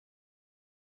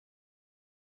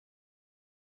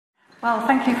Well,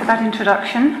 thank you for that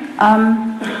introduction.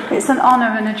 It's an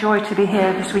honour and a joy to be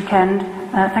here this weekend.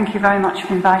 Thank you very much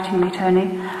for inviting me,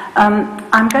 Tony.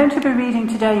 I'm going to be reading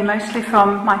today mostly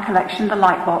from my collection, The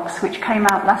Lightbox, which came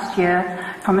out last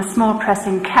year from a small press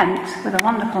in Kent with a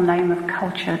wonderful name of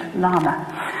Cultured Llama.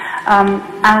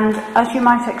 And as you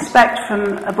might expect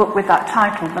from a book with that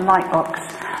title, The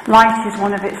Lightbox, light is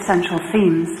one of its central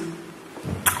themes.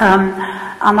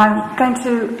 And I'm going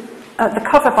to... the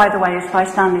cover, by the way, is by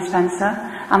Stanley Spencer,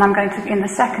 and I'm going to, in the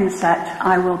second set,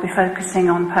 I will be focusing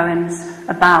on poems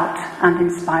about and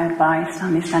inspired by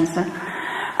Stanley Spencer.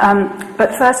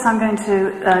 But first I'm going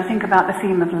to think about the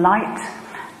theme of light.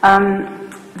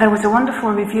 There was a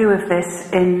wonderful review of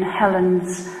this in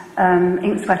Helen's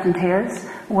Ink, Sweat and Tears,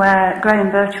 where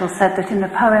Graham Birchall said that in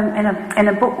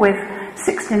a book with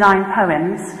 69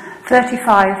 poems,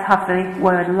 35 have the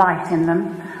word light in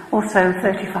them, also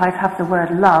 35 have the word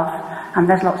love, and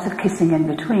there's lots of kissing in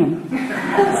between.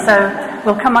 So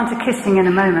we'll come on to kissing in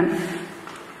a moment.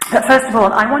 But first of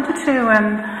all, I wanted to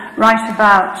write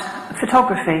about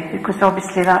photography, because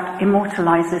obviously that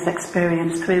immortalizes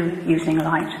experience through using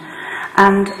light.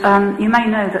 And you may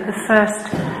know that the first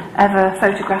ever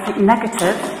photographic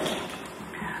negative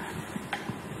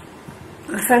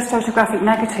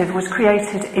was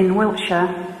created in Wiltshire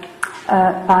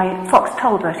by Fox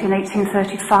Talbot in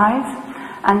 1835.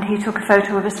 And he took a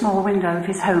photo of a small window of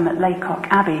his home at Laycock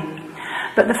Abbey.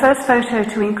 But the first photo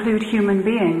to include human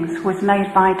beings was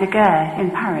made by Daguerre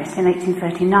in Paris in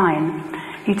 1839.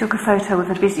 He took a photo of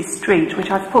a busy street,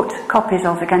 which I've put copies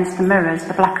of against the mirrors,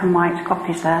 the black and white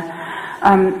copies there.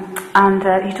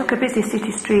 He took a busy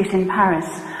city street in Paris,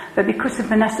 but because of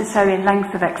the necessary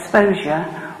length of exposure,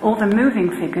 all the moving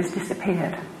figures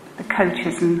disappeared, the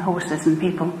coaches and horses and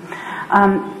people.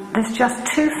 There's just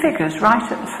two figures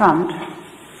right at the front.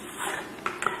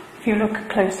 If you look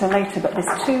closer later, but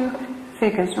there's two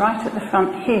figures right at the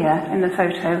front here in the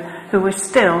photo who were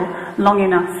still long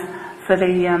enough for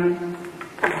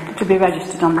to be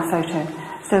registered on the photo.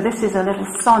 So this is a little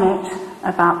sonnet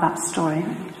about that story.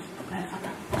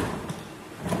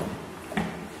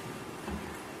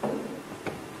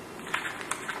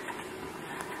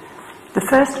 The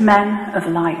first men of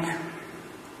light.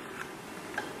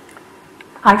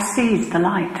 I've seized the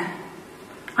light.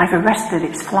 I've arrested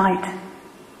its flight.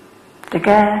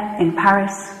 Daguerre in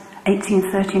Paris,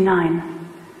 1839.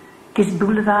 His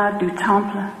boulevard du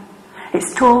Temple,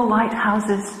 its tall white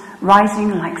houses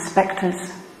rising like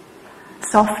spectres,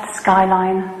 soft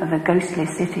skyline of a ghostly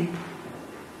city.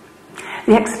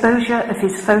 The exposure of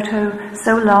his photo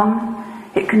so long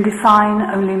it can define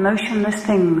only motionless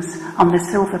things on the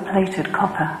silver-plated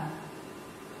copper.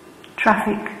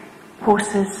 Traffic,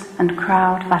 horses and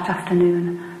crowd that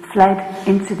afternoon fled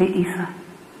into the ether.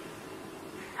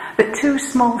 But two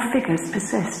small figures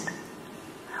persist.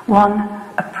 One,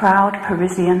 a proud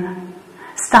Parisian,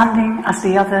 standing as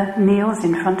the other kneels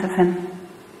in front of him.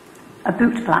 A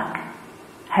bootblack,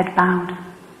 head bowed.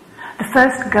 The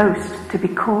first ghost to be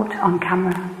caught on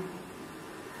camera.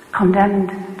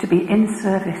 Condemned to be in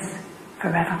service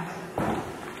forever.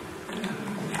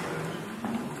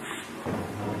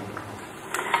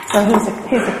 So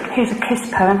here's a kiss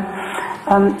poem.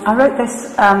 I wrote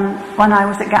this when I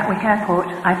was at Gatwick Airport.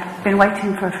 I'd been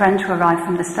waiting for a friend to arrive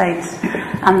from the States,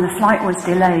 and the flight was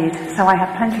delayed, so I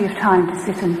had plenty of time to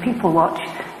sit and people watch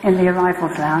in the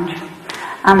arrivals lounge.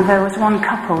 And there was one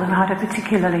couple who had a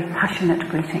particularly passionate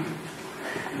greeting.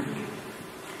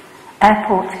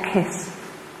 Airport kiss.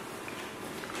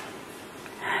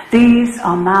 These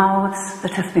are mouths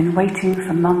that have been waiting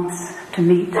for months to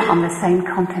meet on the same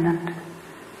continent.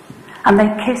 And they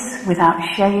kiss without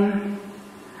shame,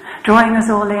 drawing us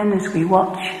all in as we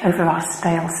watch over our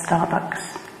stale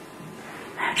Starbucks.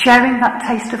 Sharing that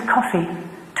taste of coffee,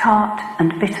 tart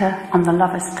and bitter on the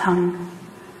lover's tongue,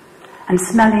 and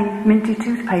smelling minty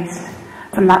toothpaste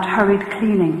from that hurried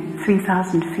cleaning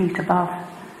 3,000 feet above,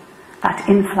 that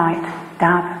in-flight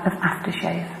dab of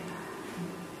aftershave.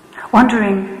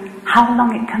 Wondering how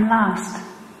long it can last,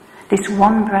 this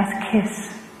one-breath kiss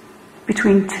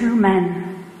between two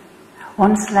men,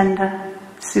 one slender,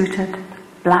 suited,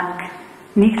 black,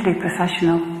 neatly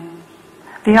professional,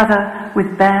 the other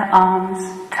with bare arms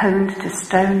toned to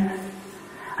stone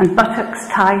and buttocks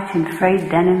tight in frayed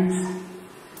denims,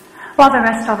 while the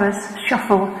rest of us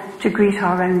shuffle to greet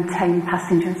our own tame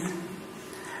passengers,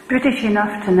 British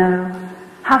enough to know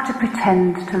how to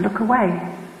pretend to look away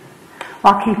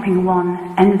while keeping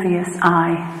one envious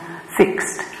eye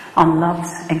fixed on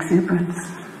love's exuberance.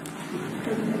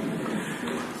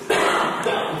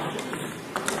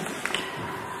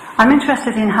 I'm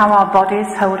interested in how our bodies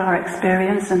hold our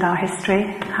experience and our history,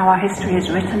 how our history is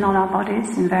written on our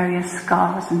bodies in various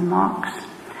scars and marks.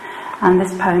 And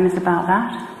this poem is about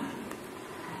that.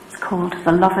 It's called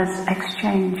The Lover's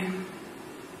Exchange.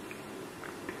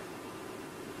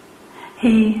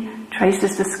 He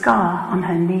traces the scar on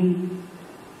her knee,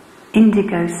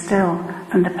 indigo still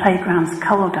from the playground's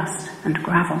coal dust and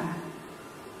gravel.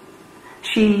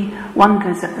 She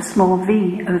wonders at the small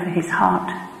V over his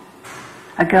heart,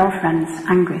 a girlfriend's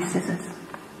angry scissors.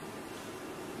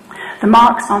 The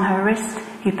marks on her wrist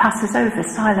he passes over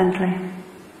silently,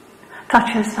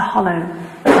 touches the hollow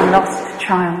of a lost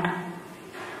child,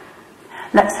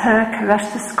 lets her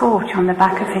caress the scorch on the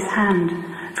back of his hand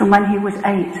from when he was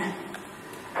 8,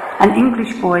 an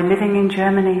English boy living in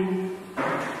Germany,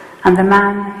 and the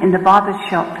man in the barber's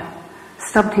shop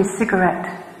stubbed his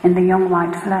cigarette in the young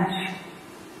white flesh,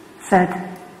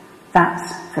 said,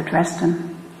 "That's for Dresden."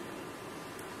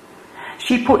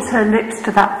 She puts her lips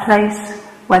to that place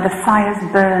where the fires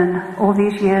burn all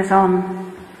these years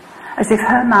on, as if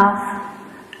her mouth,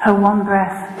 her one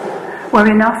breath, were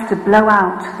enough to blow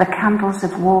out the candles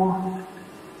of war,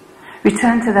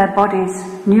 return to their bodies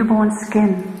newborn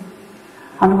skin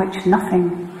on which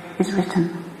nothing is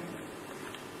written.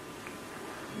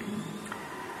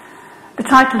 The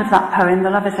title of that poem,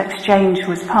 The Lover's Exchange,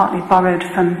 was partly borrowed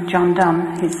from John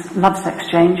Donne, his Love's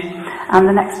Exchange, and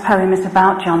the next poem is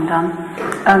about John Donne.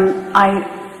 I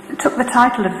took the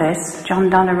title of this, John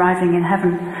Donne Arriving in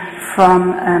Heaven, from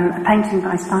a painting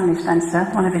by Stanley Spencer,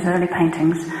 one of his early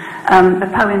paintings. The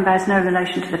poem bears no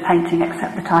relation to the painting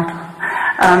except the title.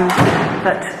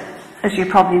 But as you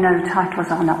probably know,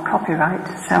 titles are not copyright,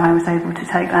 so I was able to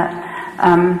take that.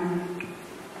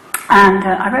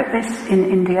 I wrote this in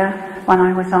India when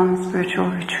I was on spiritual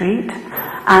retreat,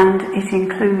 and it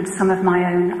includes some of my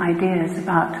own ideas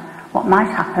about what might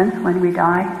happen when we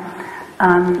die,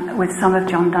 with some of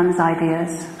John Donne's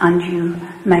ideas, and you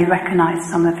may recognise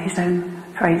some of his own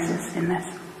phrases in this.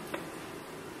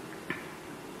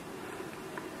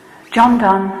 John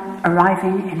Donne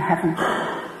arriving in heaven.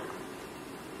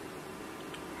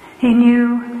 He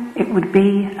knew it would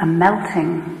be a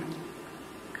melting,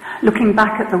 looking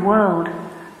back at the world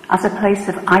as a place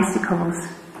of icicles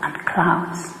and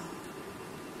clouds,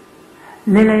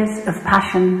 lilies of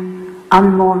passion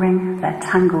unmooring their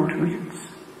tangled roots.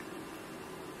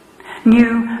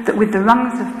 Knew that with the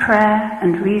rungs of prayer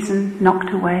and reason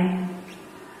knocked away,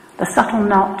 the subtle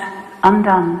knot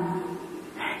undone,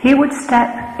 he would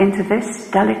step into this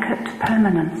delicate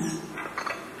permanence,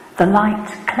 the light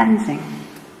cleansing,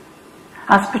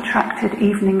 as protracted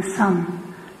evening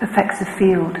sun perfects a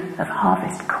field of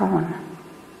harvest corn.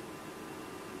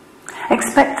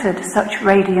 Expected such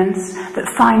radiance that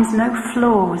finds no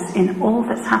flaws in all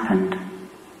that's happened,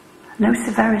 no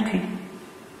severity,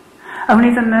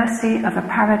 only the mercy of a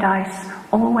paradise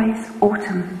always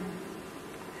autumn,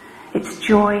 its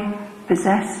joy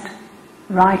possessed,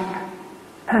 ripe,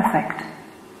 perfect,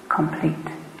 complete.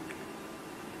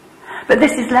 But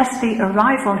this is less the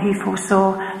arrival he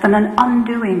foresaw than an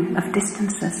undoing of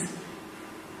distances,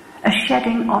 a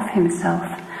shedding of himself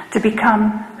to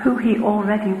become who he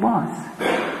already was,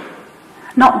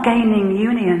 not gaining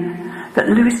union, but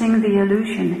losing the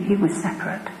illusion he was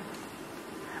separate,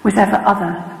 was ever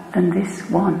other than this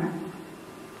one,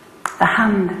 the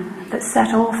hand that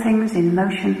set all things in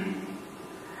motion,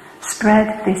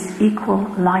 spread this equal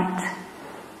light,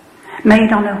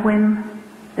 made on a whim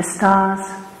the stars,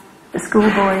 the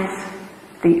schoolboys,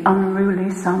 the unruly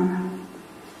sun.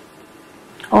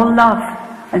 All love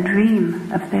a dream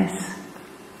of this.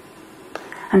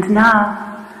 And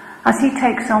now, as he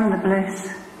takes on the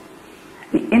bliss,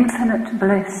 the infinite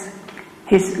bliss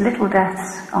his little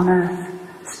deaths on earth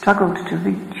struggled to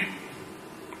reach,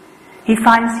 he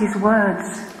finds his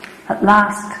words at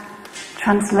last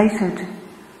translated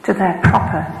to their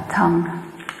proper tongue.